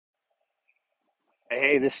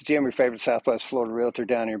Hey, this is Jim, your favorite Southwest Florida realtor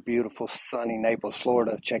down here in beautiful, sunny Naples,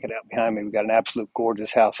 Florida. Check it out behind me. We've got an absolute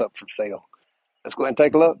gorgeous house up for sale. Let's go ahead and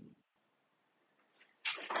take a look.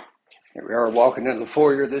 Here we are walking into the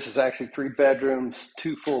foyer. This is actually 3 bedrooms,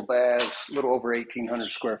 2 full baths, a little over 1,800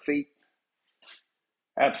 square feet.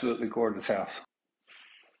 Absolutely gorgeous house.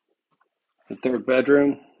 The 3rd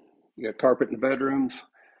bedroom, you got carpet in the bedrooms,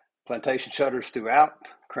 plantation shutters throughout,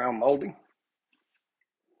 crown molding.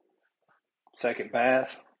 2nd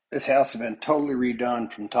bath. This house has been totally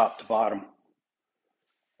redone from top to bottom.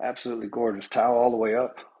 Absolutely gorgeous. Tile all the way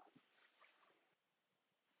up.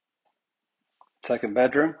 2nd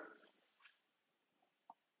bedroom.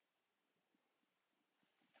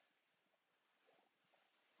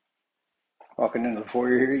 Walking into the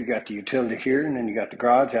foyer here, you got the utility here, and then you got the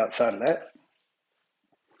garage outside of that.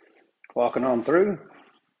 Walking on through,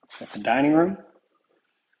 that's the dining room.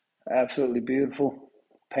 Absolutely beautiful,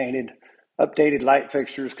 painted, updated light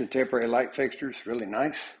fixtures, contemporary light fixtures, really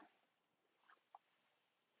nice.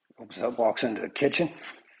 Opens up, walks into the kitchen.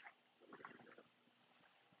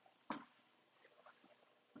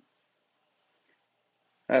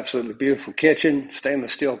 Absolutely beautiful kitchen,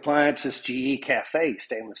 stainless steel appliances, GE Cafe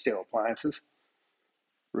stainless steel appliances.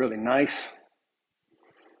 Really nice.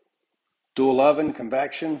 Dual oven,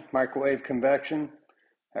 convection, microwave convection.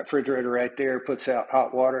 That refrigerator right there puts out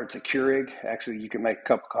hot water. It's a Keurig. Actually, you can make a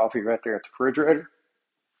cup of coffee right there at the refrigerator.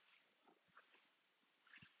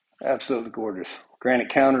 Absolutely gorgeous. Granite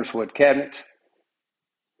counters, wood cabinets.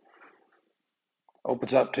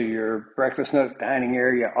 Opens up to your breakfast nook, dining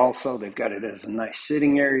area. Also, they've got it as a nice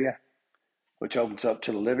sitting area, which opens up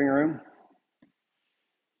to the living room.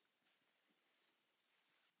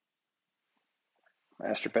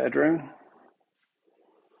 Master bedroom.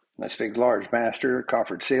 Nice big large master,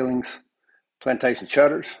 coffered ceilings, plantation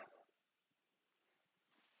shutters.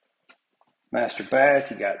 Master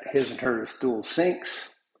bath, you got his and hers dual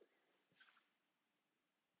sinks.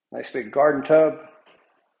 Nice big garden tub.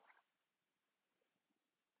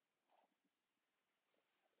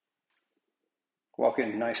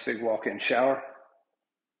 Nice big walk-in shower.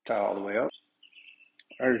 Tile all the way up.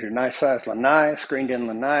 There's your nice size lanai, screened in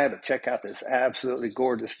lanai, but check out this absolutely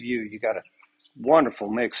gorgeous view. You got a wonderful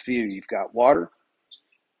mixed view. You've got water,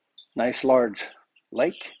 nice large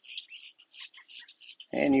lake,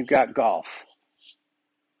 and you've got golf.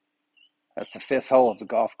 That's the 5th hole of the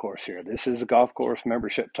golf course here. This is a golf course,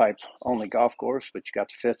 membership type only golf course, but you got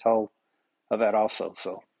the 5th hole of that also.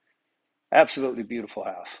 So absolutely beautiful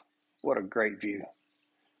house. What a great view.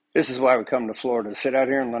 This is why we come to Florida, to sit out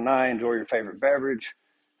here in Lanai, enjoy your favorite beverage,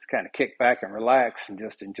 just kind of kick back and relax and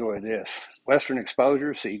just enjoy this. Western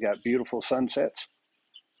exposure, so you got beautiful sunsets.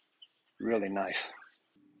 Really nice.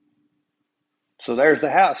 So there's the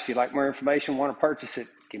house. If you'd like more information, want to purchase it,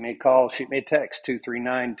 give me a call, shoot me a text,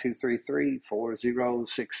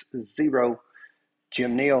 239-233-4060.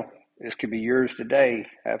 Jim Neal, this could be yours today.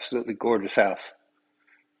 Absolutely gorgeous house.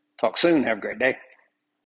 Talk soon. Have a great day.